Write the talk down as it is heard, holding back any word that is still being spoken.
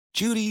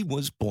Judy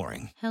was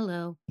boring.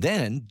 Hello.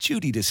 Then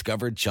Judy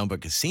discovered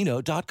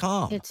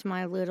ChumbaCasino.com. It's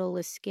my little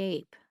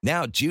escape.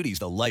 Now Judy's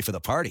the life of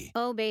the party.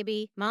 Oh,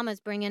 baby, mama's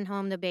bringing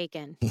home the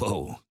bacon.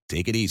 Whoa,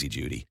 take it easy,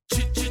 Judy.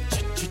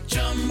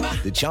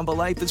 The Chumba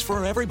life is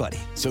for everybody.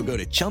 So go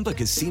to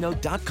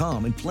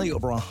ChumbaCasino.com and play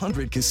over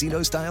 100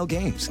 casino-style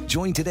games.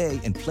 Join today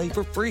and play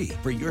for free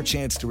for your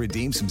chance to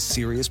redeem some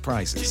serious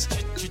prizes.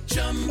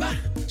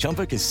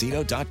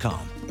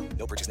 ChumbaCasino.com.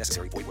 No purchase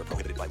necessary. Void where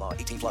prohibited by law.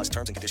 18+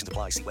 terms and conditions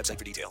apply. See website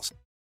for details.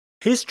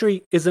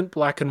 History isn't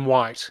black and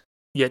white,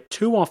 yet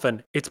too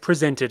often it's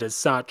presented as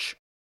such.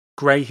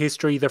 Grey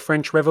History, the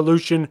French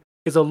Revolution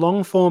is a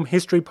long-form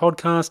history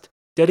podcast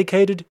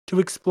dedicated to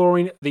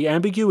exploring the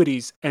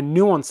ambiguities and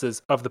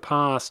nuances of the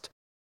past.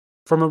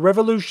 From a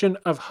revolution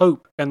of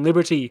hope and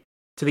liberty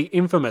to the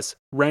infamous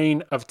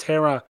Reign of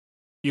Terror,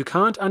 you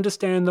can't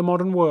understand the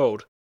modern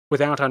world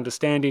without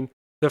understanding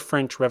the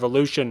French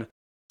Revolution.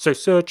 So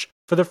search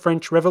for the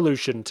French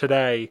Revolution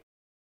today.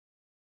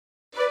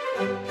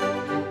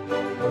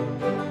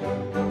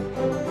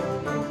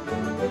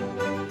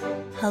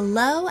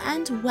 Hello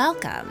and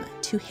welcome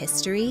to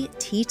History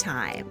Tea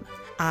Time.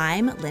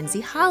 I'm Lindsay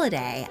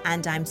Holiday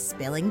and I'm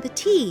spilling the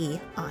tea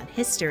on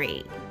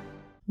history.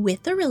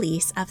 With the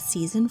release of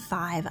Season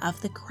 5 of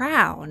The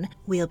Crown,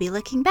 we'll be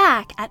looking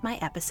back at my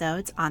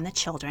episodes on the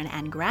children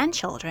and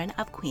grandchildren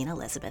of Queen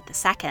Elizabeth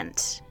II.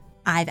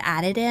 I've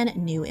added in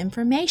new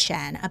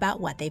information about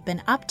what they've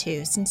been up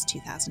to since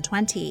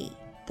 2020.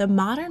 The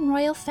modern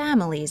royal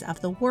families of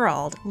the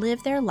world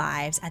live their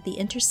lives at the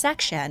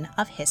intersection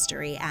of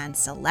history and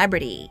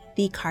celebrity.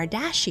 The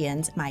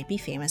Kardashians might be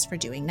famous for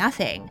doing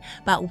nothing,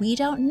 but we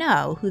don't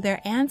know who their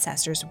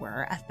ancestors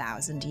were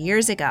 1,000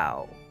 years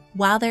ago.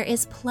 While there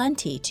is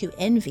plenty to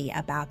envy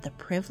about the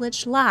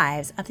privileged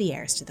lives of the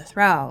heirs to the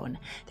throne,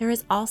 there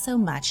is also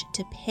much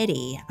to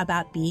pity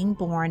about being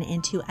born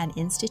into an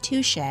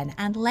institution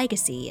and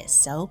legacy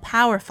so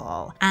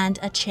powerful and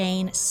a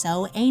chain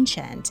so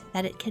ancient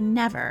that it can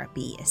never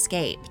be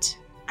escaped.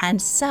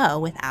 And so,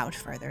 without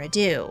further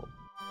ado,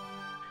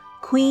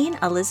 Queen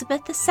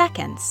Elizabeth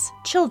II's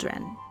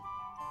children.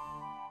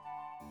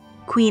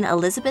 Queen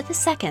Elizabeth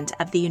II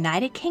of the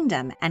United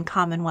Kingdom and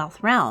Commonwealth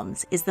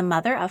realms is the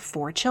mother of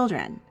 4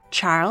 children: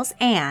 Charles,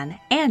 Anne,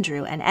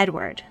 Andrew, and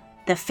Edward.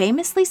 The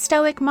famously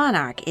stoic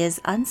monarch is,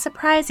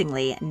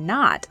 unsurprisingly,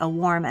 not a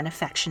warm and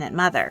affectionate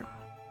mother.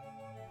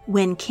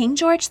 When King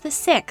George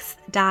VI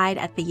died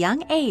at the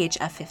young age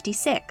of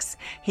 56,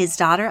 his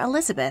daughter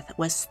Elizabeth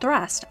was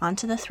thrust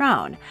onto the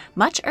throne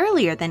much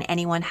earlier than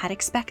anyone had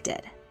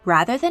expected.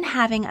 Rather than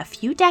having a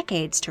few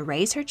decades to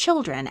raise her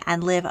children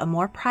and live a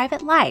more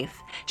private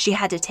life, she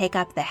had to take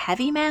up the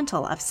heavy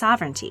mantle of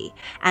sovereignty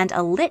and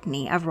a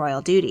litany of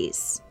royal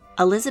duties.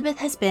 Elizabeth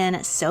has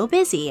been so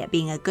busy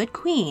being a good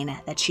queen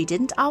that she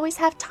didn't always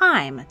have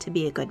time to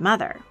be a good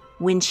mother.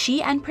 When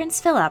she and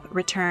Prince Philip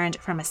returned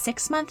from a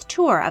 6-month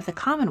tour of the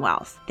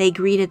Commonwealth, they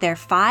greeted their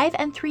 5-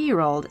 and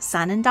 3-year-old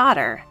son and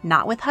daughter,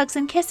 not with hugs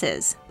and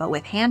kisses, but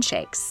with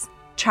handshakes.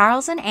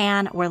 Charles and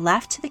Anne were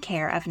left to the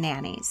care of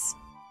nannies.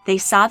 They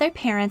saw their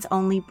parents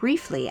only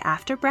briefly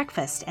after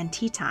breakfast and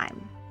tea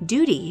time.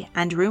 Duty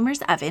and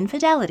rumors of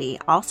infidelity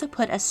also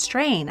put a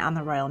strain on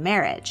the royal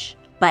marriage.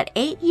 But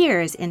 8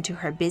 years into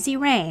her busy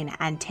reign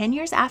and 10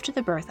 years after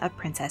the birth of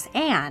Princess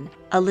Anne,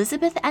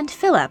 Elizabeth and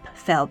Philip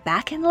fell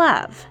back in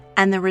love,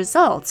 and the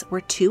results were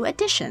 2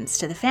 additions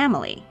to the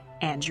family,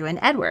 Andrew and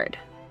Edward.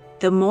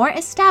 The more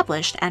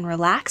established and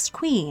relaxed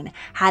queen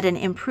had an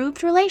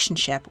improved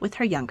relationship with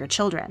her younger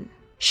children.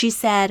 She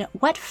said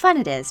what fun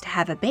it is to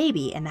have a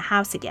baby in the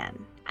house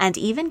again, and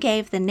even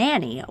gave the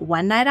nanny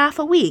 1 night off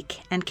a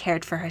week and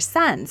cared for her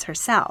sons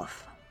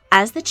herself.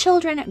 As the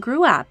children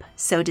grew up,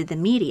 so did the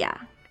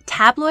media.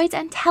 Tabloids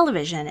and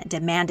television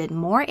demanded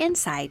more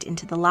insight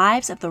into the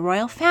lives of the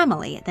royal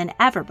family than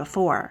ever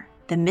before.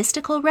 The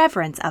mystical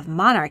reverence of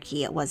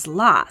monarchy was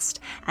lost,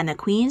 and the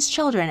Queen's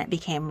children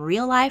became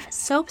real-life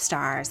soap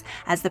stars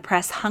as the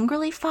press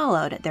hungrily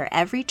followed their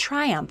every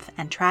triumph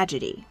and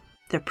tragedy.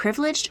 The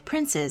privileged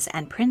princes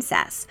and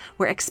princess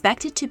were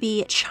expected to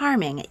be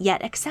charming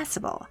yet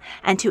accessible,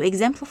 and to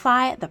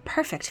exemplify the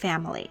perfect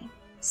family.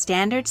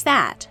 Standards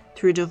that,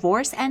 through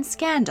divorce and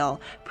scandal,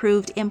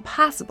 proved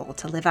impossible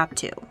to live up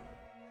to.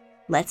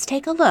 Let's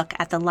take a look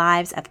at the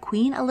lives of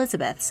Queen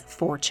Elizabeth's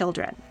 4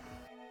 children.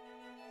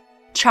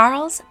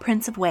 Charles,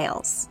 Prince of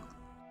Wales.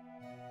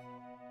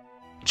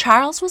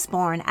 Charles was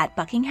born at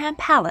Buckingham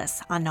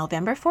Palace on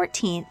November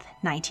 14,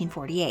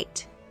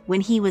 1948.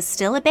 When he was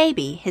still a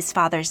baby, his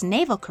father's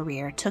naval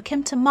career took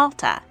him to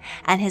Malta,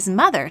 and his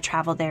mother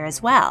traveled there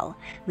as well,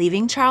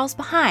 leaving Charles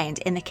behind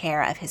in the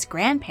care of his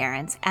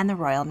grandparents and the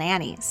royal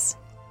nannies.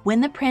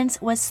 When the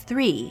prince was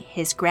 3,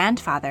 his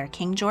grandfather,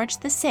 King George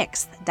VI,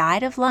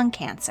 died of lung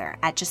cancer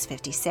at just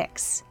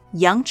 56.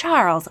 Young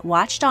Charles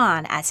watched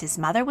on as his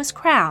mother was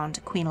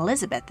crowned Queen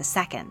Elizabeth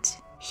II.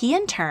 He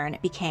in turn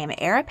became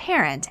heir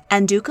apparent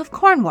and Duke of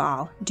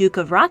Cornwall, Duke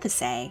of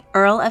Rothesay,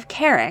 Earl of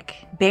Carrick,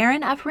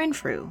 Baron of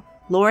Renfrew,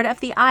 Lord of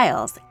the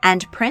Isles,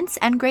 and Prince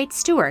and Great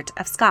Steward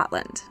of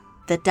Scotland.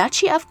 The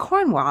Duchy of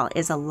Cornwall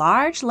is a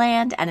large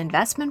land and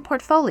investment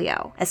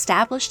portfolio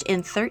established in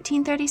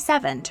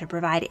 1337 to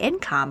provide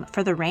income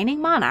for the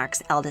reigning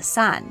monarch's eldest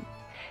son.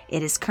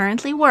 It is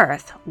currently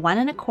worth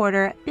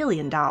 $1.25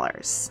 billion.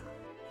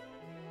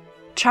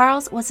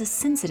 Charles was a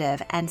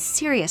sensitive and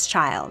serious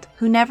child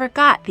who never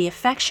got the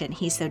affection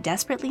he so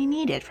desperately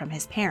needed from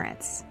his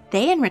parents.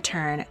 They, in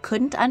return,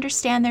 couldn't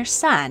understand their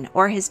son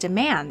or his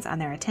demands on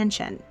their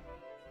attention.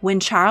 When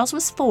Charles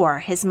was 4,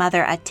 his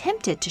mother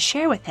attempted to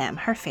share with him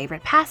her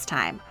favorite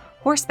pastime,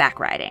 horseback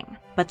riding.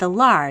 But the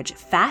large,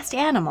 fast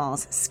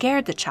animals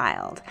scared the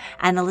child,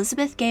 and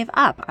Elizabeth gave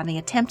up on the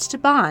attempt to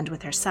bond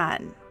with her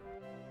son.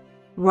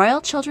 Royal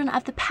children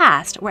of the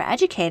past were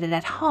educated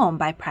at home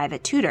by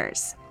private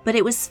tutors, but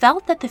it was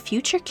felt that the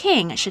future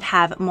king should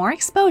have more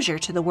exposure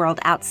to the world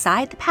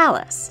outside the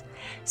palace.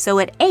 So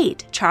at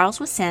 8, Charles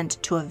was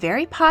sent to a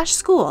very posh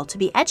school to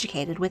be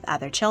educated with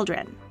other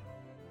children.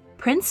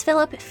 Prince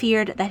Philip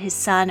feared that his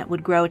son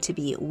would grow to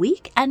be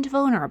weak and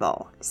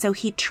vulnerable, so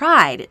he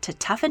tried to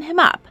toughen him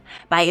up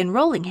by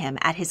enrolling him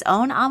at his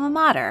own alma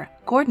mater,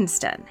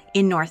 Gordonstoun,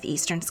 in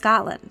northeastern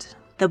Scotland.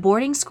 The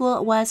boarding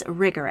school was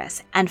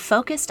rigorous and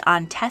focused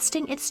on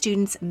testing its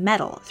students'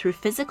 mettle through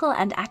physical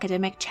and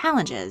academic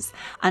challenges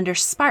under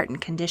Spartan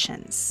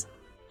conditions.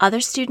 Other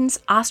students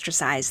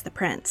ostracized the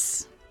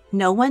prince.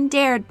 No one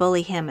dared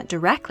bully him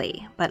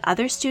directly, but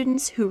other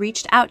students who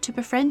reached out to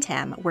befriend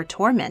him were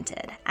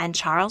tormented, and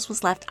Charles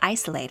was left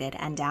isolated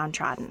and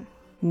downtrodden.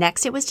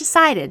 Next, it was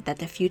decided that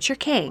the future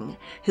king,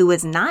 who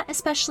was not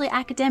especially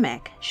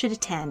academic, should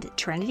attend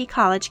Trinity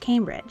College,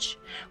 Cambridge,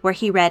 where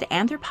he read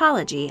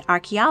anthropology,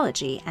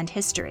 archaeology, and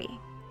history.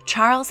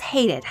 Charles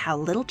hated how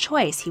little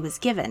choice he was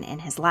given in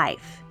his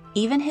life.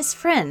 Even his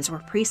friends were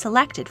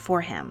pre-selected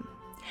for him.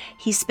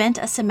 He spent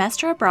a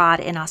semester abroad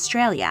in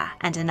Australia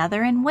and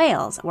another in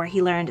Wales, where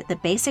he learned the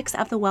basics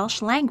of the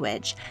Welsh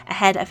language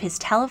ahead of his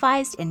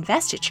televised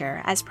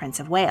investiture as Prince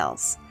of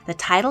Wales, the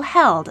title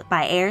held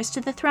by heirs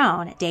to the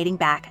throne dating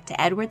back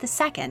to Edward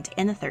II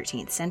in the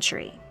 13th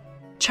century.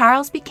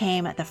 Charles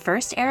became the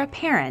first heir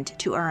apparent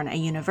to earn a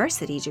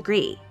university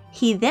degree.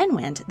 He then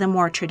went the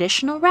more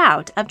traditional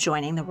route of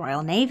joining the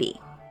Royal Navy.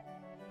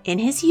 In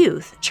his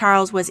youth,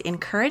 Charles was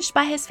encouraged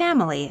by his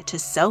family to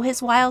sow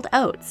his wild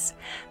oats,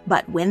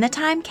 but when the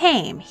time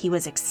came, he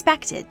was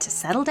expected to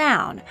settle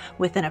down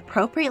with an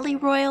appropriately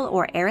royal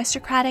or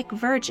aristocratic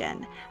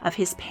virgin of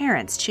his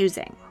parents'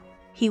 choosing.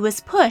 He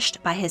was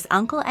pushed by his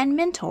uncle and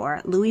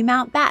mentor, Louis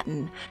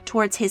Mountbatten,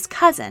 towards his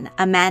cousin,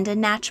 Amanda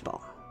Knatchbull.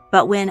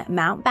 But when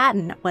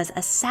Mountbatten was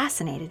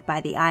assassinated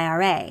by the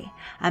IRA,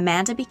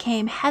 Amanda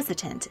became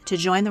hesitant to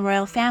join the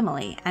royal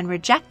family and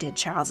rejected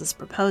Charles's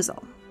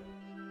proposal.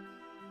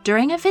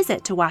 During a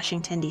visit to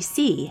Washington,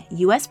 D.C.,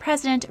 U.S.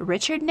 President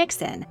Richard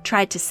Nixon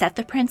tried to set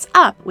the prince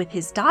up with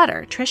his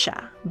daughter,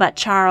 Tricia, but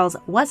Charles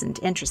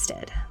wasn't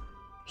interested.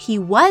 He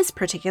was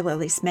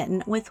particularly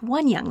smitten with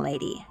one young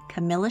lady,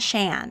 Camilla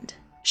Shand.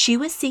 She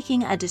was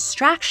seeking a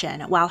distraction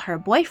while her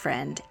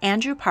boyfriend,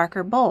 Andrew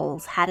Parker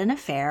Bowles, had an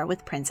affair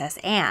with Princess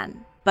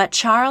Anne. But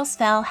Charles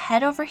fell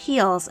head over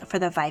heels for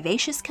the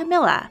vivacious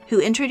Camilla, who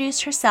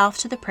introduced herself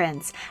to the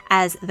prince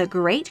as the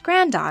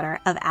great-granddaughter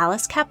of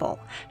Alice Keppel,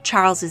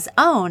 Charles's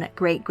own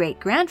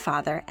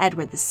great-great-grandfather,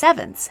 Edward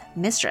VII's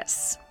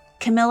mistress.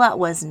 Camilla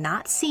was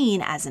not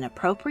seen as an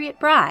appropriate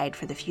bride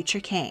for the future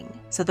king,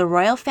 so the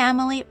royal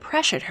family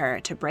pressured her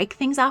to break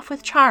things off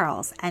with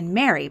Charles and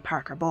marry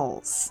Parker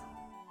Bowles.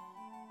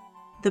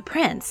 The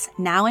prince,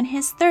 now in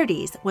his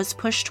 30s, was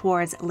pushed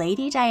towards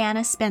Lady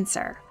Diana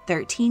Spencer,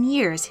 13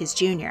 years his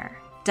junior.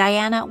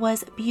 Diana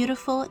was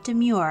beautiful,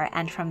 demure,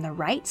 and from the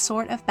right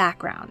sort of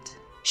background.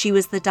 She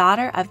was the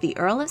daughter of the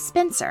Earl of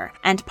Spencer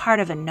and part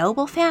of a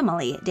noble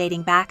family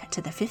dating back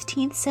to the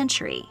 15th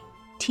century.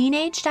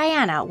 Teenage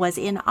Diana was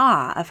in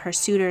awe of her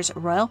suitor's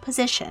royal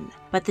position,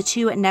 but the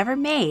two never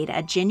made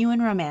a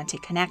genuine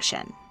romantic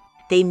connection.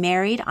 They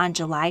married on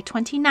July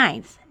 29,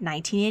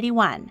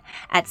 1981,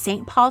 at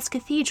St. Paul's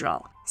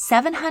Cathedral.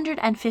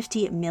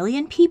 750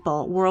 million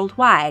people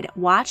worldwide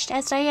watched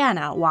as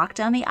Diana walked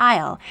down the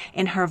aisle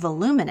in her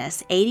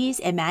voluminous 80s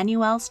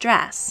Emmanuel's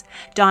dress,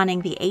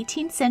 donning the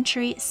 18th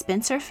century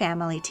Spencer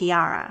family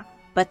tiara.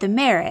 But the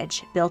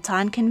marriage, built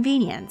on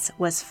convenience,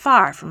 was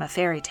far from a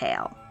fairy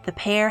tale. The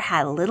pair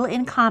had little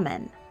in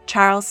common.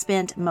 Charles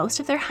spent most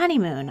of their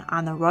honeymoon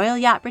on the Royal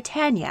Yacht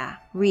Britannia,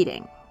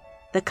 reading.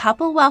 The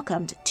couple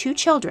welcomed 2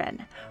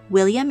 children,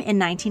 William in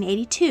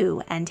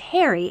 1982 and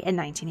Harry in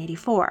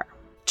 1984.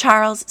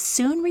 Charles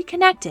soon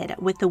reconnected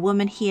with the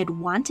woman he had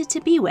wanted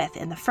to be with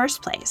in the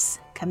first place,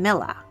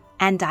 Camilla,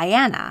 and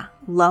Diana,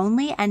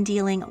 lonely and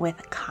dealing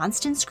with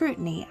constant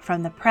scrutiny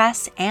from the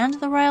press and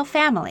the royal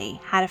family,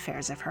 had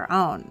affairs of her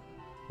own.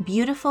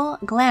 Beautiful,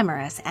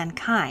 glamorous, and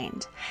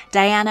kind,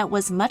 Diana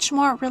was much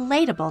more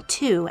relatable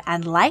to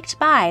and liked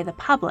by the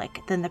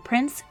public than the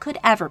prince could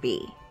ever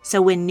be.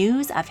 So when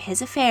news of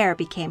his affair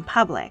became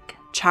public,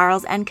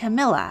 Charles and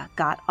Camilla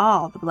got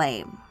all the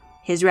blame.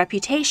 His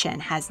reputation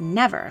has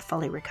never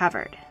fully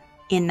recovered.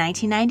 In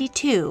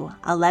 1992,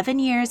 11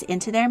 years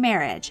into their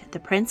marriage, the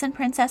Prince and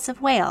Princess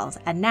of Wales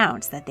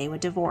announced that they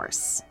would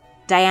divorce.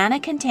 Diana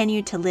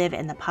continued to live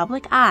in the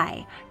public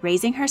eye,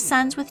 raising her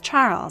sons with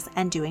Charles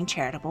and doing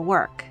charitable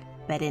work.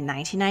 But in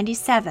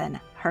 1997,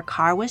 her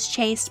car was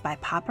chased by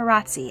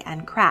paparazzi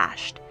and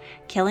crashed,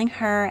 killing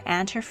her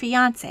and her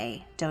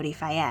fiancé, Dodi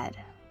Fayed.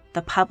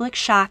 The public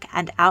shock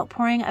and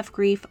outpouring of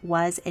grief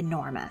was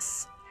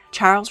enormous.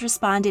 Charles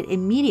responded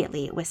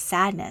immediately with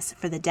sadness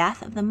for the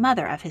death of the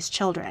mother of his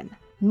children.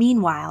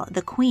 Meanwhile,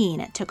 the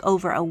Queen took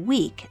over a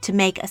week to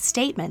make a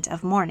statement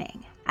of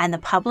mourning, and the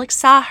public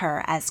saw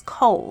her as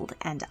cold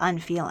and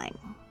unfeeling.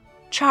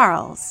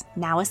 Charles,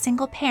 now a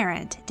single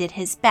parent, did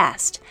his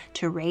best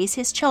to raise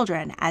his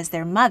children as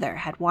their mother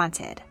had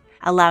wanted,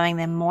 allowing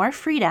them more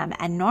freedom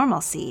and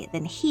normalcy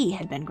than he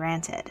had been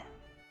granted.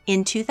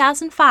 In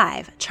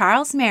 2005,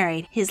 Charles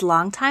married his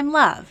longtime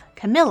love,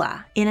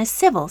 Camilla, in a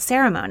civil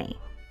ceremony.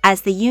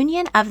 As the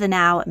union of the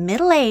now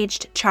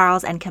middle-aged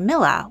Charles and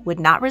Camilla would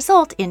not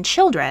result in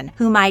children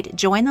who might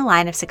join the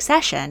line of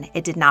succession,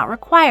 it did not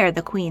require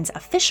the Queen's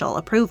official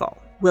approval.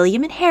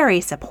 William and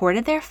Harry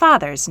supported their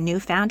father's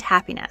newfound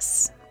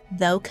happiness.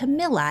 Though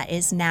Camilla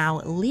is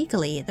now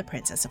legally the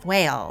Princess of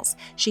Wales,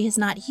 she has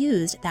not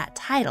used that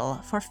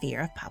title for fear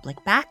of public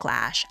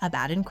backlash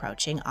about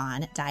encroaching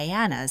on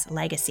Diana's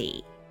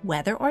legacy.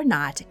 Whether or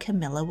not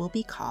Camilla will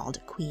be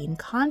called Queen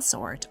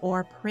Consort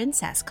or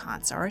Princess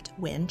Consort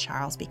when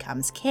Charles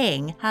becomes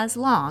king has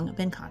long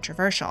been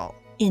controversial.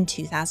 In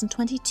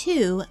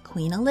 2022,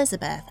 Queen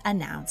Elizabeth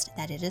announced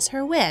that it is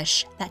her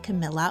wish that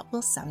Camilla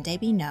will someday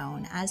be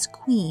known as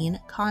Queen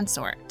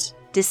Consort.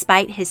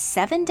 Despite his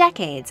 7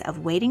 decades of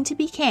waiting to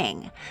be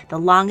king, the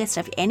longest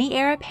of any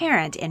heir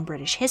apparent in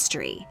British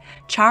history,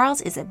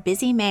 Charles is a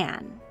busy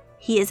man.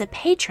 He is a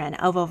patron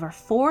of over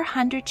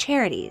 400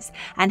 charities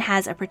and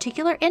has a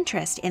particular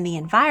interest in the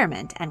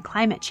environment and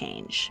climate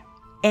change.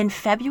 In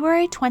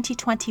February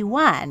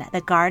 2021,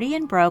 The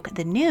Guardian broke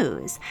the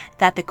news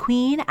that the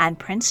Queen and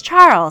Prince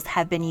Charles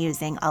have been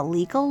using a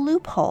legal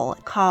loophole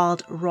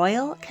called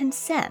royal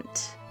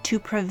consent to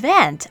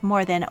prevent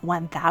more than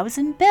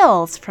 1,000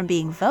 bills from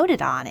being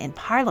voted on in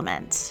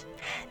Parliament.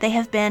 They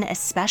have been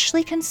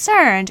especially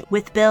concerned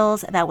with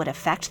bills that would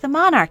affect the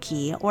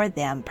monarchy or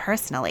them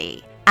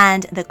personally,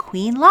 and the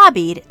Queen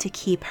lobbied to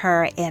keep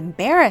her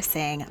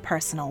embarrassing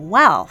personal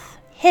wealth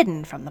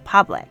hidden from the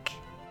public.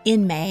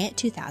 In May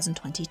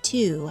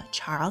 2022,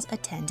 Charles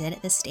attended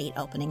the state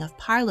opening of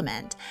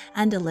Parliament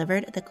and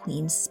delivered the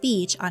Queen's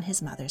speech on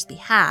his mother's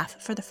behalf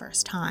for the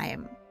first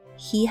time.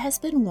 He has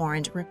been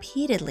warned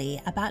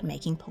repeatedly about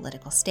making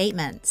political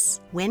statements.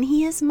 When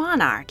he is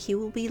monarch, he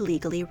will be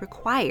legally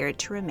required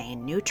to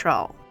remain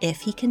neutral. If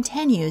he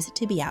continues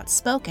to be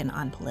outspoken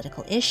on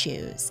political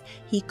issues,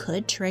 he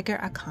could trigger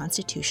a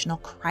constitutional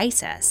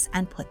crisis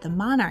and put the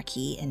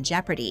monarchy in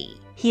jeopardy.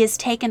 He has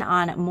taken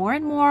on more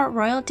and more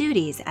royal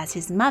duties as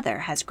his mother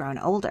has grown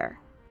older.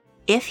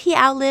 If he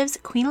outlives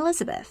Queen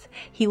Elizabeth,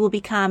 he will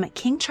become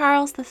King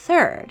Charles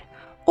III,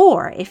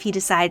 or if he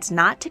decides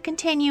not to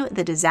continue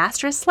the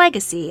disastrous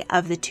legacy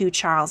of the 2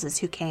 Charleses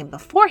who came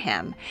before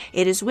him,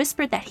 it is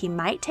whispered that he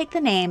might take the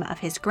name of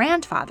his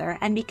grandfather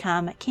and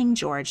become King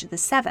George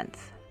VII.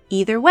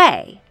 Either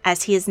way,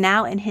 as he is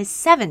now in his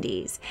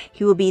 70s,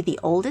 he will be the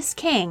oldest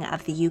king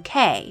of the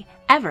UK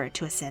ever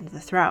to ascend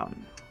the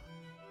throne.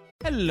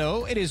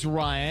 Hello, it is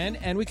Ryan,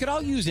 and we could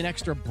all use an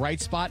extra bright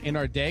spot in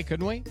our day,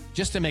 couldn't we?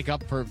 Just to make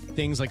up for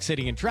things like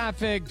sitting in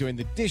traffic, doing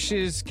the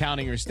dishes,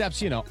 counting your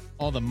steps,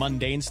 all the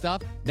mundane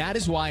stuff. That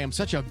is why I'm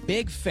such a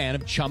big fan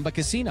of Chumba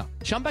Casino.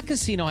 Chumba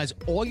Casino has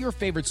all your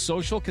favorite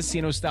social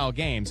casino-style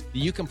games that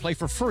you can play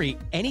for free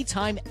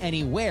anytime,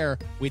 anywhere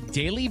with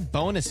daily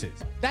bonuses.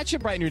 That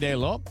should brighten your day a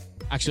little.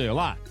 Actually, a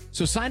lot.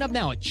 So sign up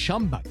now at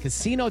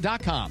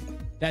ChumbaCasino.com.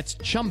 That's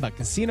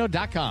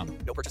ChumbaCasino.com.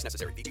 No purchase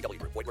necessary. VGW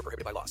Group. Void where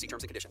prohibited by law. See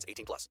terms and conditions.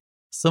 18+.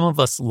 Some of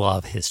us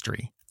love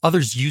history.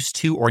 Others used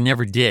to or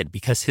never did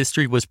because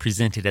history was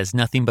presented as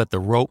nothing but the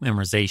rote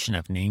memorization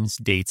of names,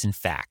 dates, and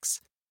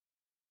facts.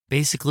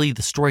 Basically,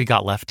 the story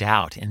got left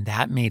out, and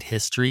that made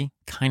history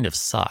kind of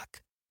suck.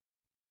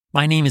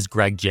 My name is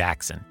Greg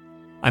Jackson.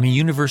 I'm a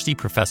university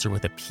professor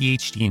with a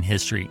PhD in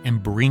history,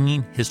 and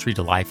bringing history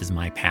to life is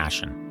my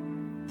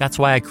passion. That's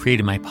why I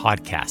created my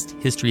podcast,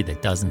 History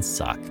That Doesn't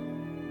Suck.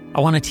 I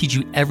want to teach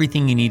you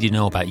everything you need to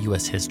know about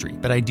U.S. history,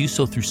 but I do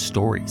so through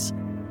stories.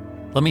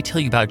 Let me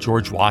tell you about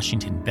George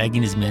Washington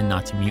begging his men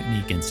not to mutiny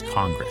against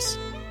Congress,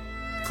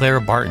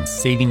 Clara Barton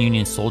saving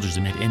Union soldiers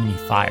amid enemy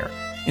fire,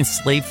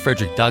 enslaved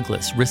Frederick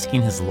Douglass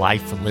risking his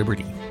life for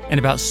liberty, and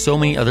about so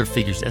many other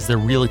figures as their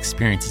real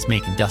experiences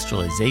make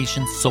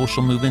industrialization,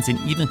 social movements, and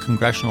even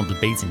congressional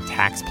debates and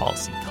tax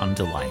policy come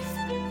to life.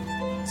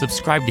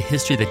 Subscribe to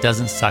History That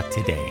Doesn't Suck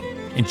today,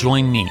 and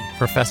join me,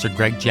 Professor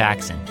Greg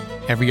Jackson,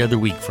 every other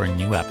week for a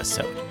new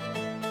episode,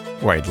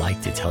 where I'd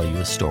like to tell you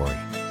a story.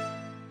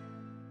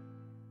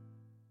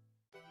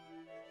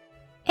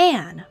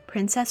 Anne,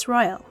 Princess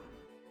Royal.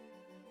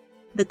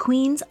 The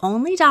Queen's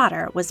only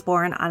daughter was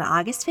born on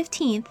August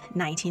 15,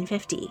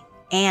 1950.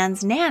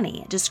 Anne's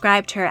nanny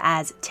described her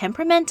as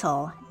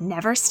temperamental,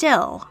 never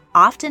still,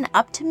 often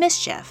up to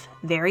mischief,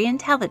 very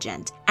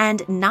intelligent,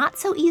 and not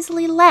so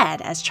easily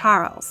led as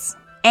Charles.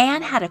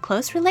 Anne had a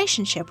close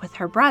relationship with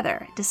her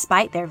brother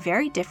despite their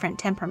very different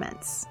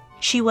temperaments.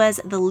 She was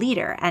the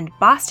leader and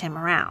bossed him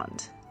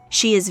around.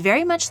 She is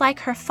very much like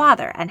her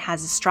father and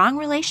has a strong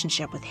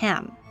relationship with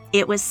him.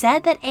 It was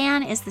said that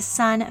Anne is the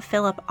son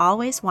Philip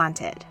always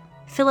wanted.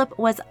 Philip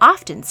was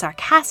often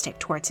sarcastic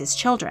towards his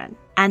children,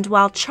 and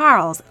while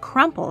Charles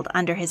crumpled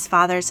under his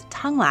father's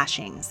tongue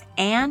lashings,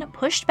 Anne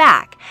pushed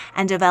back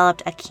and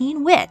developed a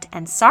keen wit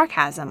and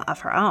sarcasm of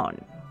her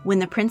own. When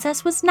the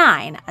princess was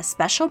 9, a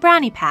special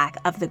brownie pack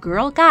of the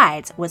Girl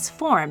Guides was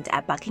formed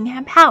at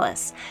Buckingham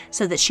Palace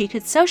so that she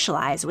could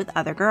socialize with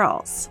other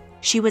girls.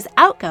 She was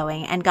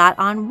outgoing and got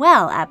on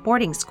well at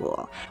boarding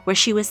school, where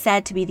she was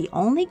said to be the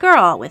only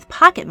girl with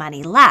pocket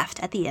money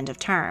left at the end of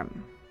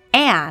term.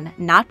 Anne,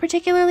 not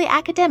particularly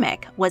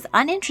academic, was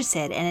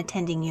uninterested in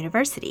attending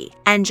university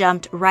and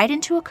jumped right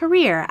into a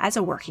career as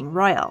a working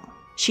royal.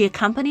 She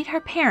accompanied her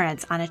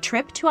parents on a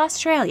trip to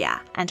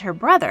Australia and her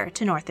brother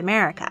to North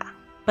America.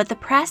 But the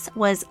press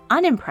was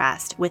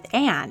unimpressed with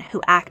Anne,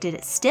 who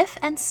acted stiff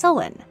and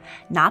sullen,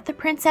 not the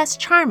Princess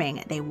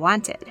Charming they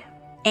wanted.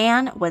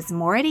 Anne was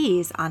more at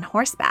ease on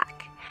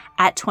horseback.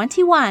 At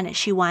 21,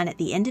 she won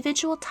the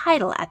individual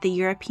title at the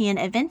European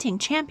Eventing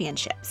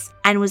Championships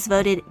and was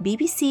voted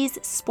BBC's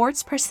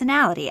Sports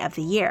Personality of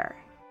the Year.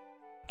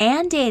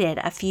 Anne dated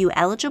a few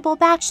eligible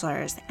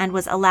bachelors and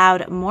was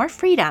allowed more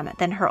freedom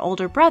than her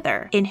older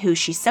brother, in who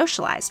she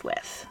socialized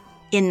with.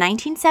 In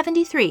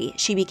 1973,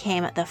 she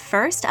became the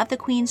first of the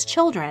Queen's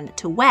children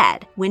to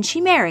wed when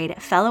she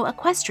married fellow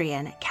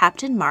equestrian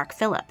Captain Mark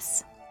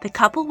Phillips. The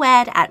couple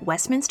wed at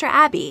Westminster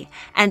Abbey,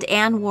 and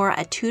Anne wore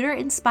a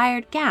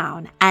Tudor-inspired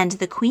gown and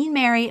the Queen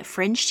Mary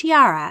fringe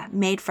tiara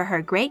made for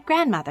her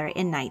great-grandmother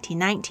in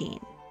 1919.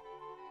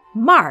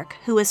 Mark,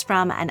 who was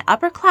from an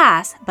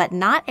upper-class but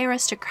not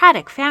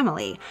aristocratic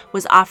family,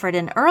 was offered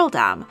an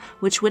earldom,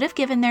 which would have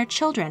given their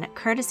children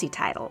courtesy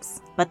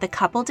titles. But the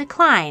couple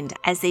declined,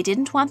 as they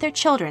didn't want their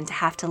children to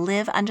have to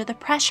live under the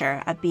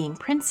pressure of being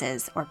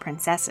princes or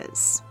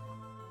princesses.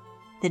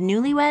 The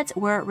newlyweds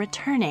were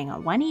returning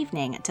one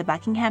evening to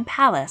Buckingham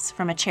Palace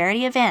from a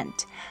charity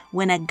event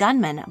when a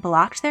gunman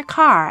blocked their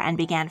car and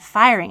began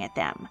firing at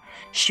them,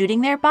 shooting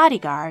their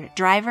bodyguard,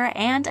 driver,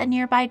 and a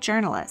nearby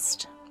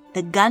journalist.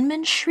 The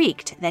gunman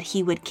shrieked that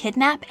he would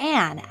kidnap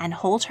Anne and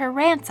hold her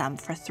ransom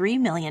for £3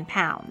 million.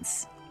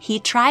 He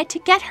tried to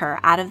get her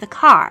out of the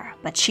car,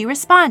 but she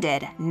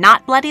responded,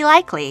 "Not bloody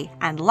likely,"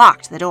 and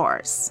locked the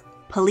doors.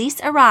 Police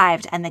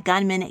arrived and the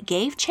gunman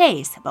gave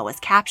chase but was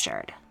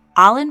captured.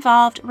 All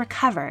involved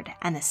recovered,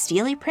 and the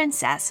Steely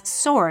Princess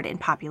soared in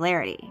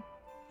popularity.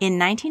 In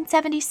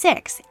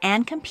 1976,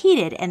 Anne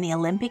competed in the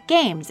Olympic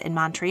Games in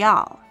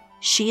Montreal.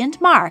 She and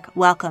Mark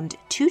welcomed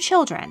 2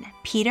 children,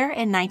 Peter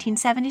in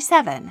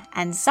 1977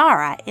 and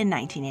Zara in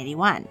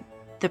 1981.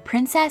 The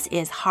princess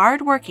is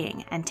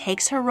hardworking and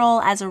takes her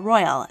role as a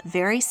royal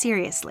very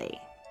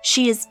seriously.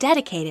 She is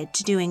dedicated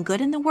to doing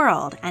good in the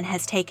world and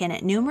has taken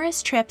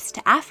numerous trips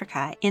to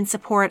Africa in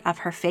support of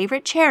her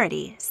favorite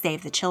charity,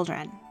 Save the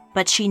Children.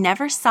 But she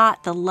never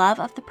sought the love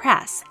of the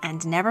press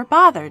and never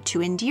bothered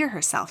to endear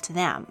herself to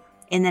them.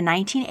 In the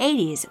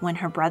 1980s, when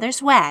her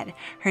brothers wed,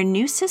 her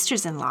new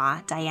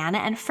sisters-in-law, Diana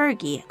and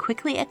Fergie,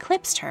 quickly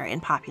eclipsed her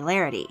in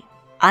popularity.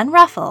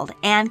 Unruffled,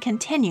 Anne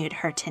continued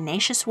her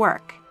tenacious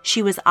work.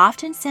 She was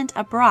often sent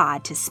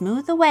abroad to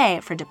smooth the way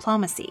for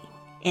diplomacy.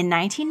 In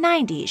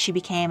 1990, she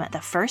became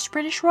the first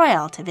British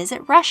royal to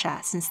visit Russia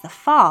since the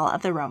fall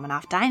of the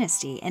Romanov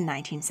dynasty in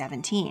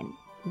 1917.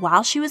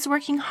 While she was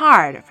working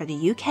hard for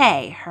the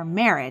UK, her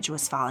marriage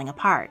was falling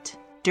apart.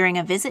 During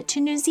a visit to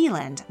New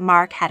Zealand,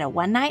 Mark had a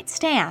one-night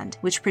stand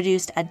which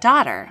produced a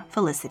daughter,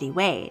 Felicity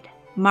Wade.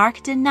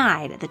 Mark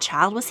denied the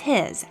child was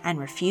his and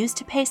refused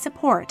to pay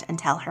support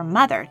until her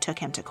mother took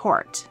him to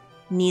court.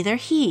 Neither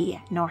he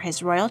nor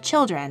his royal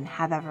children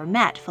have ever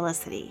met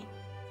Felicity.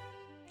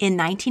 In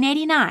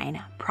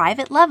 1989,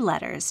 private love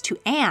letters to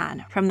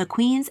Anne from the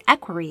Queen's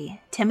equerry,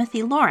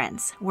 Timothy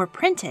Lawrence, were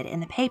printed in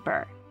the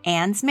paper.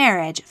 Anne's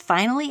marriage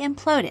finally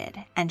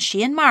imploded, and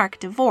she and Mark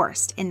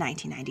divorced in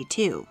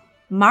 1992.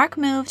 Mark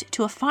moved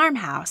to a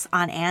farmhouse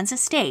on Anne's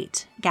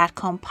estate,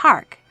 Gatcombe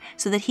Park,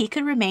 so that he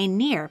could remain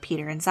near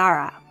Peter and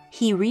Zara.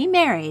 He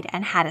remarried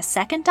and had a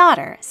second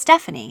daughter,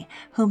 Stephanie,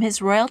 whom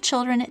his royal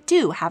children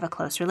do have a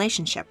close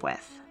relationship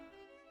with.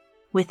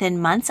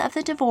 Within months of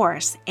the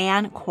divorce,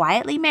 Anne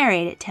quietly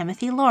married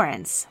Timothy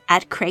Lawrence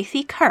at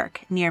Crathie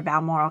Kirk near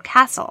Balmoral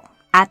Castle.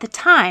 At the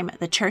time,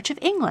 the Church of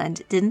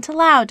England didn't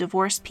allow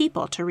divorced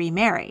people to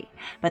remarry,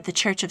 but the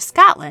Church of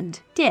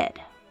Scotland did.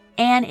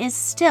 Anne is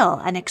still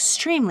an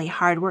extremely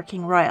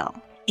hardworking royal.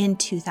 In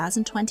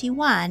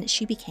 2021,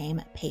 she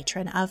became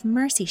patron of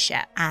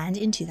Mercyship, and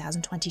in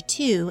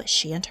 2022,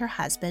 she and her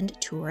husband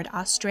toured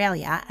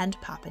Australia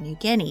and Papua New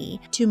Guinea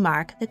to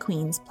mark the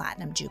Queen's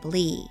Platinum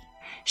Jubilee.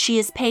 She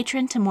is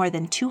patron to more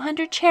than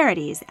 200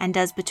 charities and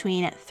does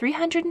between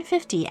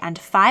 350 and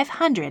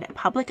 500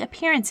 public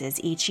appearances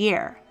each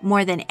year,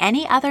 more than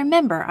any other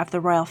member of the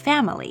royal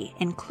family,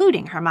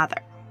 including her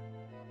mother.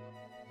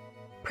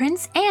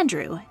 Prince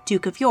Andrew,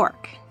 Duke of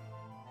York.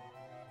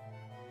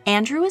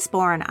 Andrew was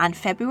born on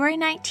February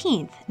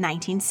 19,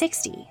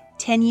 1960,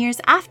 10 years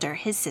after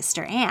his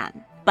sister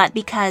Anne. But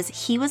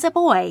because he was a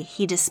boy,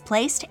 he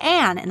displaced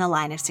Anne in the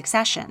line of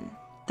succession.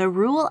 The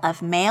rule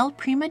of male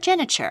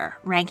primogeniture,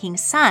 ranking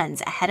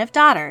sons ahead of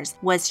daughters,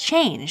 was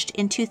changed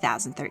in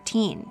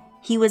 2013.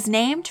 He was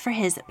named for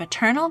his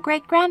paternal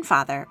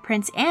great-grandfather,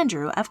 Prince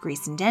Andrew of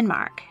Greece and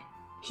Denmark.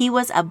 He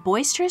was a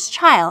boisterous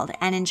child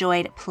and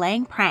enjoyed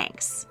playing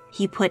pranks.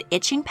 He put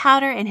itching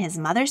powder in his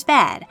mother's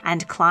bed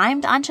and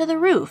climbed onto the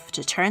roof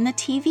to turn the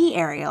TV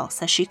aerial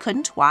so she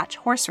couldn't watch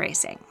horse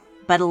racing.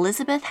 But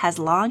Elizabeth has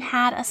long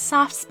had a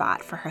soft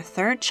spot for her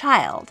third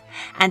child,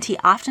 and he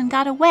often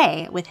got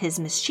away with his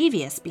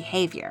mischievous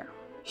behavior.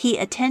 He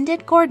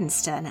attended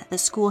Gordonston, the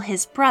school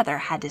his brother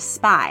had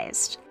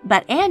despised,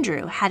 but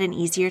Andrew had an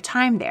easier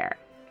time there.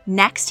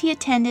 Next, he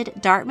attended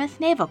Dartmouth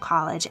Naval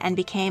College and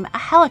became a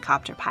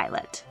helicopter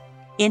pilot.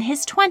 In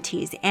his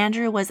 20s,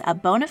 Andrew was a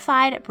bona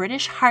fide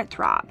British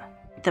heartthrob.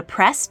 The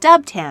press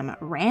dubbed him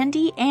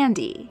Randy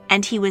Andy,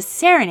 and he was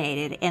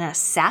serenaded in a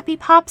sappy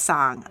pop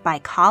song by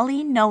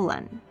Colleen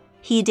Nolan.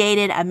 He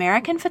dated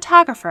American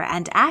photographer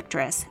and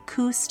actress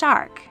Koo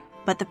Stark,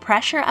 but the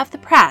pressure of the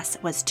press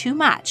was too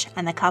much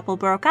and the couple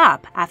broke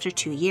up after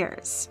 2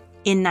 years.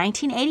 In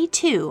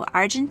 1982,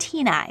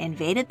 Argentina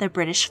invaded the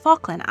British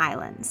Falkland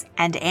Islands,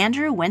 and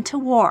Andrew went to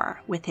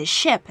war with his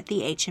ship,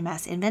 the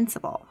HMS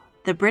Invincible.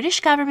 The British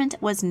government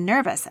was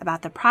nervous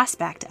about the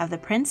prospect of the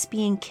prince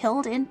being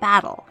killed in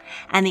battle,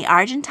 and the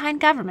Argentine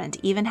government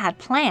even had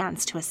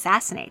plans to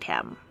assassinate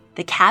him.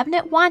 The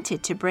cabinet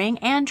wanted to bring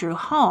Andrew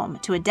home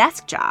to a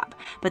desk job,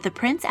 but the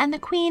prince and the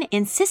queen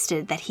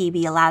insisted that he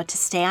be allowed to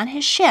stay on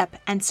his ship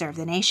and serve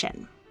the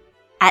nation.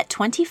 At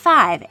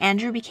 25,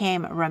 Andrew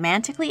became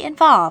romantically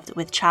involved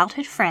with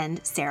childhood friend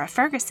Sarah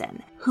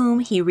Ferguson, whom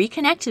he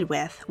reconnected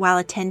with while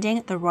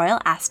attending the Royal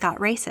Ascot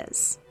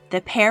races. The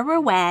pair were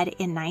wed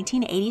in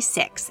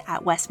 1986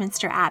 at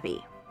Westminster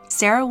Abbey.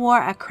 Sarah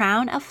wore a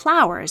crown of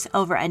flowers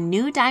over a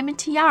new diamond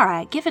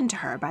tiara given to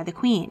her by the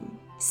Queen.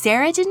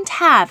 Sarah didn't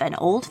have an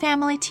old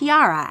family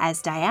tiara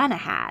as Diana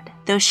had.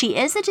 Though she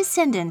is a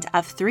descendant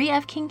of 3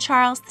 of King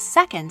Charles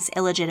II's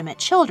illegitimate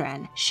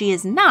children, she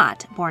is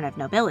not born of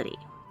nobility.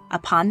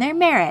 Upon their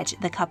marriage,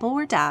 the couple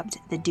were dubbed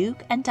the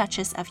Duke and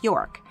Duchess of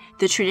York,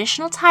 the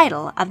traditional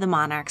title of the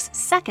monarch's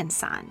second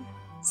son.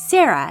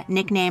 Sarah,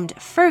 nicknamed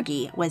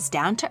Fergie, was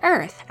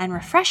down-to-earth and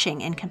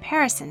refreshing in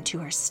comparison to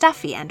her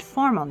stuffy and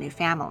formal new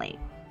family.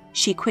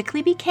 She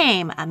quickly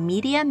became a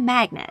media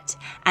magnet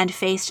and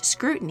faced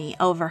scrutiny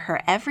over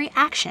her every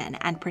action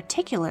and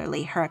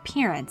particularly her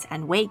appearance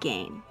and weight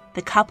gain.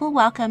 The couple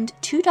welcomed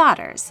 2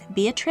 daughters,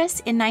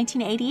 Beatrice in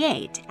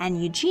 1988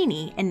 and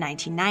Eugenie in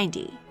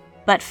 1990.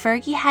 But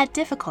Fergie had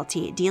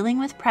difficulty dealing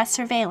with press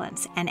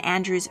surveillance and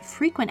Andrew's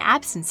frequent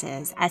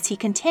absences as he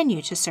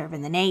continued to serve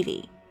in the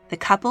Navy. The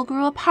couple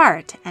grew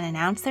apart and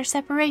announced their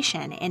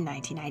separation in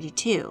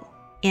 1992.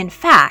 In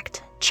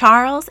fact,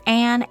 Charles,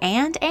 Anne,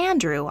 and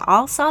Andrew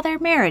all saw their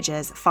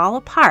marriages fall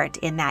apart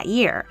in that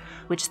year,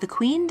 which the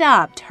Queen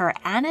dubbed her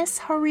annus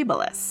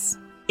horribilis.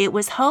 It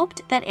was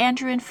hoped that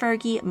Andrew and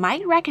Fergie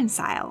might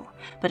reconcile,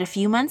 but a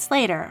few months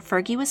later,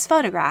 Fergie was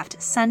photographed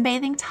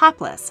sunbathing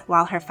topless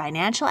while her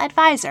financial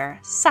advisor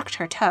sucked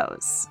her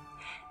toes.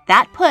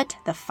 That put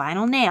the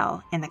final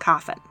nail in the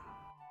coffin.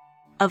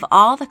 Of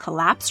all the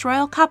collapsed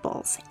royal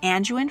couples,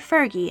 Andrew and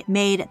Fergie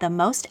made the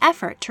most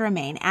effort to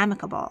remain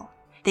amicable.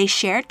 They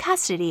shared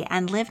custody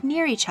and lived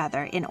near each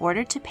other in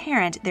order to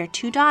parent their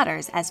 2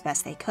 daughters as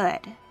best they could.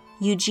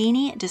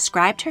 Eugenie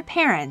described her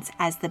parents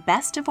as the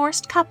best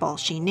divorced couple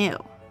she knew.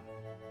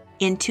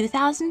 In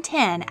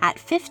 2010, at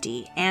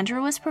 50,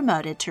 Andrew was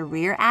promoted to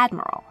Rear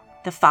Admiral.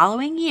 The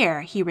following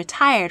year, he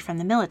retired from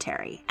the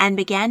military and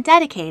began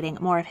dedicating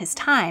more of his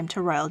time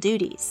to royal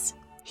duties.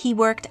 He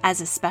worked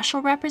as a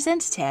special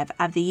representative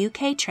of the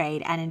UK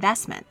trade and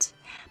investment,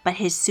 but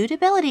his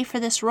suitability for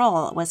this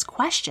role was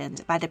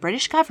questioned by the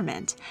British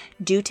government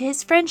due to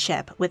his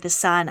friendship with the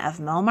son of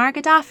Muammar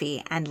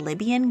Gaddafi and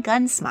Libyan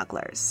gun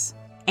smugglers.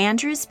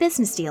 Andrew's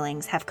business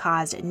dealings have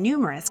caused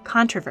numerous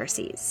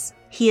controversies.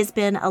 He has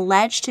been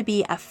alleged to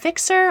be a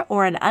fixer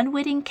or an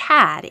unwitting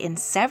cad in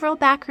several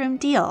backroom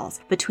deals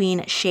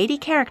between shady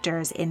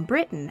characters in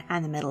Britain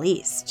and the Middle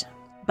East.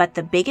 But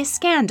the biggest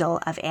scandal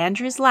of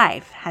Andrew's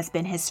life has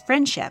been his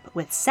friendship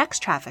with sex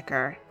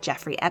trafficker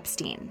Jeffrey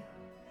Epstein.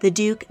 The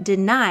Duke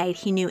denied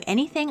he knew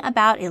anything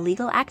about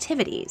illegal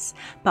activities,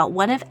 but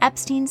one of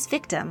Epstein's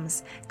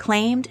victims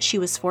claimed she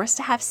was forced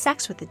to have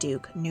sex with the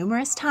Duke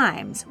numerous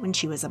times when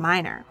she was a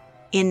minor.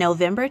 In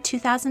November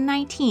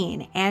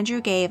 2019,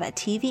 Andrew gave a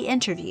TV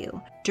interview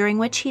during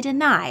which he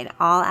denied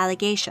all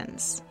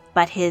allegations,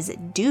 but his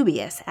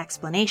dubious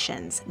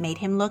explanations made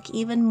him look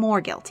even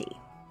more guilty.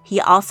 He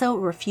also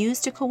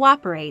refused to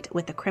cooperate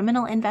with the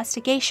criminal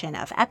investigation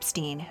of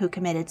Epstein, who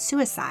committed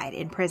suicide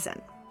in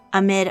prison.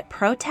 Amid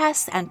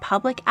protests and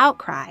public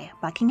outcry,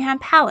 Buckingham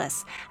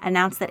Palace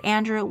announced that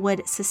Andrew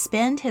would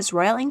suspend his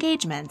royal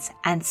engagements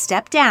and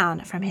step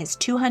down from his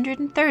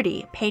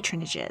 230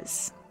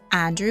 patronages.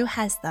 Andrew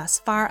has thus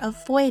far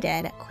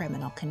avoided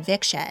criminal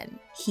conviction.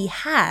 He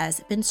has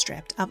been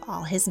stripped of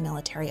all his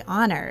military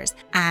honors,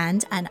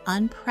 and an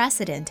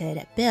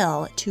unprecedented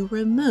bill to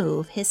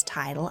remove his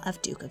title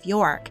of Duke of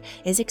York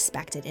is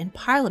expected in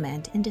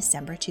Parliament in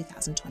December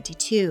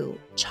 2022.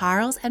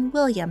 Charles and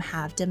William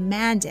have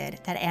demanded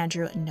that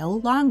Andrew no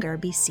longer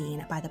be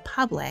seen by the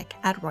public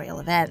at royal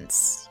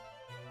events.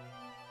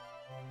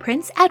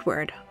 Prince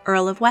Edward,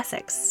 Earl of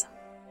Wessex.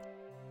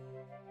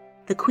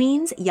 The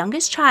Queen's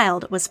youngest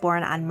child was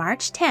born on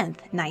March 10,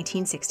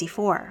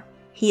 1964.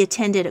 He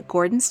attended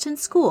Gordonston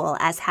School,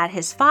 as had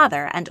his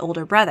father and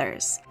older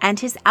brothers, and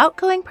his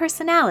outgoing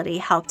personality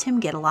helped him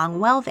get along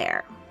well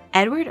there.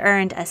 Edward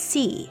earned a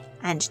C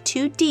and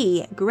 2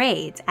 D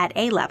grades at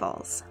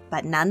A-levels,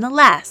 but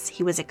nonetheless,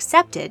 he was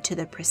accepted to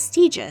the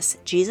prestigious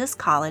Jesus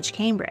College,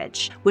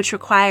 Cambridge, which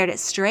required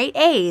straight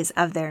A's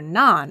of their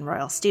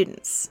non-royal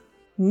students.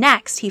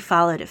 Next, he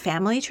followed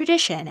family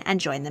tradition and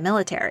joined the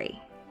military.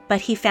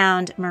 But he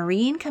found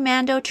Marine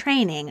Commando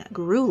training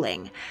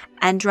grueling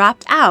and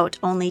dropped out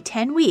only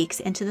 10 weeks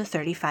into the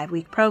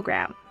 35-week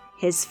program.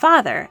 His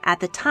father,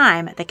 at the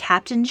time the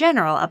Captain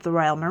General of the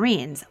Royal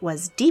Marines,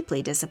 was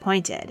deeply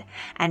disappointed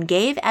and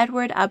gave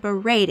Edward a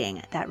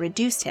berating that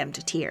reduced him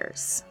to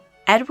tears.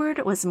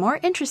 Edward was more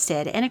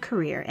interested in a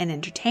career in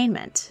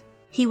entertainment.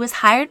 He was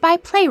hired by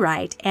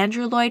playwright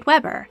Andrew Lloyd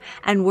Webber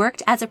and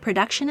worked as a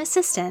production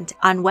assistant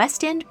on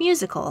West End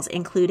musicals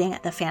including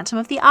The Phantom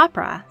of the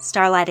Opera,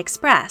 Starlight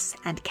Express,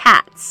 and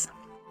Cats.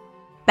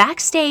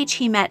 Backstage,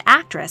 he met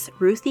actress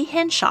Ruthie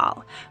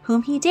Hinshaw,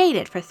 whom he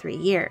dated for 3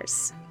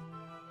 years.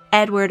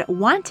 Edward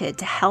wanted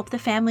to help the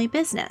family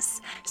business,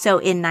 so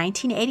in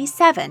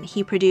 1987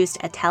 he produced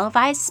a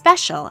televised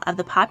special of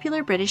the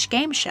popular British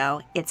game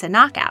show It's a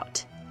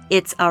Knockout.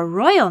 It's a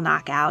Royal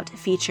Knockout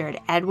featured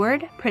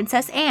Edward,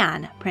 Princess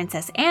Anne,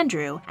 Princess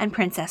Andrew, and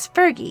Princess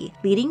Fergie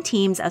leading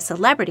teams of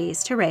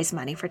celebrities to raise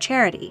money for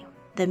charity.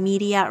 The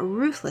media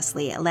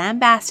ruthlessly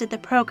lambasted the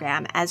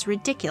program as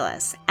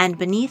ridiculous and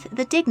beneath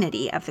the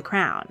dignity of the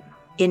crown.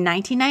 In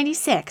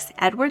 1996,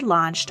 Edward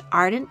launched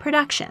Ardent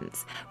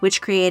Productions,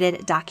 which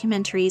created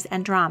documentaries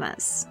and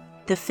dramas.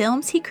 The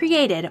films he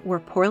created were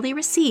poorly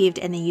received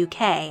in the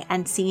UK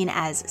and seen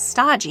as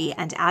stodgy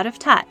and out of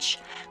touch,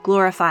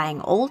 glorifying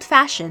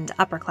old-fashioned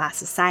upper-class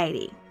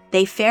society.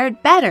 They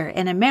fared better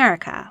in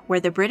America,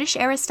 where the British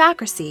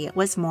aristocracy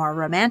was more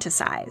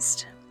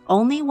romanticized.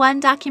 Only one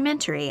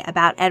documentary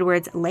about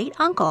Edward's late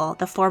uncle,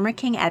 the former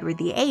King Edward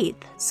VIII,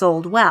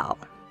 sold well.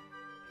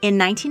 In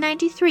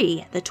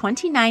 1993, the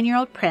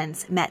 29-year-old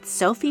prince met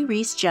Sophie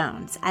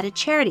Rhys-Jones at a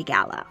charity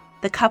gala.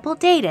 The couple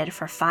dated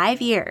for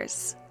 5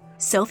 years.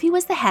 Sophie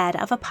was the head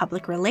of a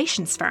public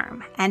relations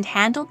firm and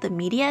handled the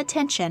media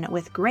attention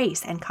with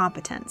grace and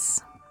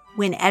competence.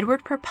 When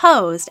Edward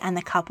proposed and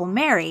the couple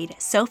married,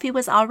 Sophie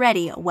was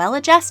already well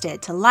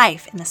adjusted to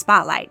life in the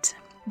spotlight.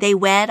 They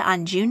wed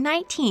on June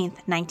 19,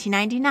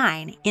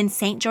 1999, in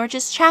St.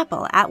 George's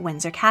Chapel at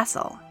Windsor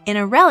Castle, in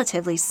a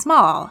relatively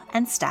small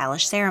and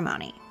stylish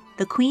ceremony.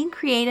 The Queen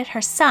created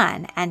her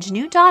son and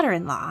new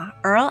daughter-in-law,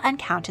 Earl and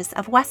Countess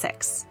of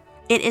Wessex.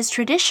 It is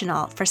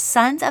traditional for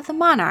sons of the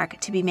monarch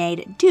to be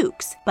made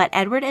dukes, but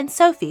Edward and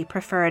Sophie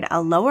preferred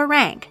a lower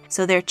rank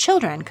so their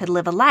children could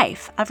live a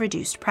life of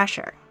reduced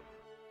pressure.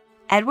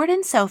 Edward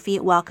and Sophie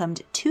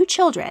welcomed 2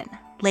 children,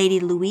 Lady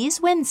Louise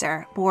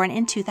Windsor, born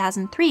in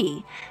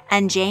 2003,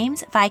 and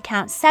James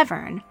Viscount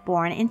Severn,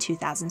 born in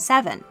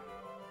 2007.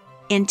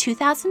 In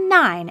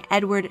 2009,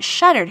 Edward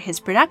shuttered his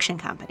production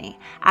company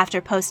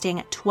after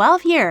posting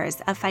 12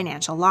 years of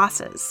financial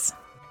losses.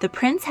 The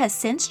prince has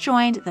since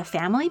joined the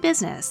family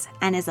business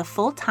and is a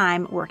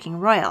full-time working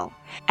royal.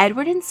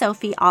 Edward and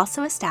Sophie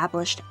also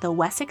established the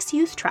Wessex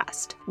Youth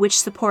Trust, which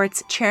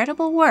supports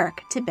charitable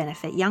work to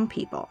benefit young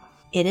people.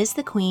 It is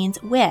the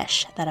Queen's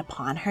wish that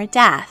upon her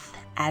death,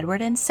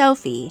 Edward and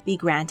Sophie be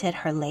granted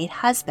her late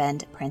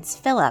husband, Prince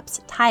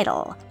Philip's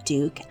title,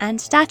 Duke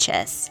and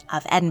Duchess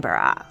of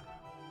Edinburgh.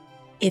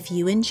 If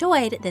you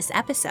enjoyed this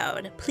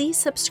episode, please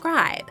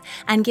subscribe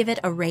and give it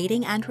a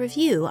rating and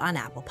review on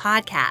Apple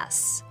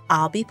Podcasts.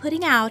 I'll be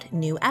putting out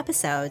new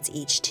episodes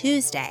each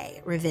Tuesday,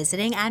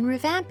 revisiting and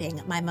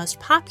revamping my most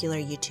popular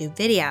YouTube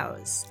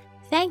videos.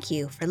 Thank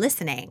you for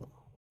listening.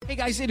 Hey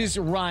guys, it is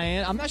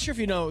Ryan. I'm not sure if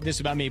you know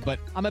this about me,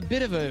 but I'm a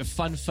bit of a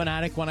fun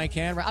fanatic when I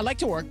can. I like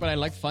to work, but I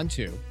like fun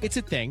too. It's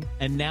a thing.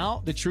 And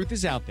now the truth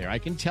is out there. I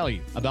can tell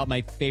you about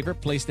my favorite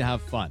place to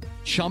have fun.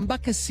 Chumba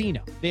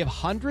Casino. They have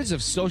hundreds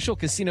of social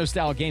casino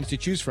style games to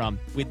choose from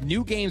with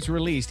new games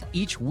released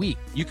each week.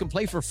 You can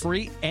play for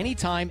free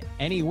anytime,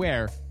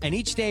 anywhere. And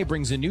each day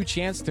brings a new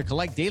chance to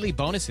collect daily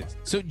bonuses.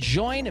 So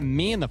join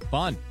me in the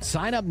fun.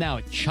 Sign up now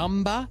at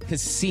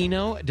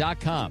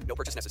ChumbaCasino.com. No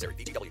purchase necessary.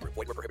 VGW. Void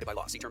where prohibited by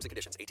law. See terms and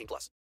conditions.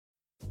 18+.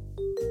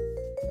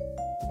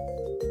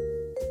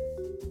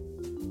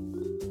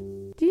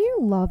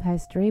 love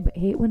history but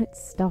hate when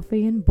it's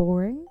stuffy and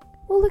boring?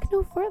 Well, look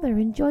no further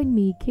and join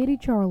me, Katie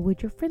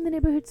Charlwood, your friendly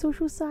neighbourhood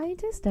social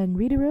scientist and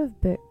reader of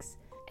books,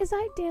 as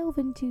I delve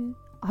into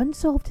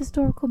unsolved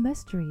historical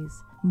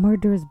mysteries,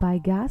 murders by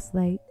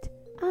gaslight,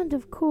 and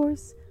of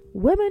course,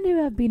 women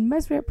who have been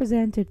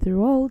misrepresented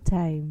through all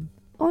time.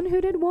 On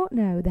Who Did What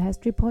Now, the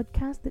history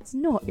podcast that's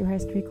not your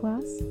history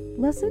class.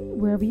 Listen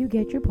wherever you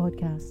get your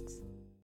podcasts.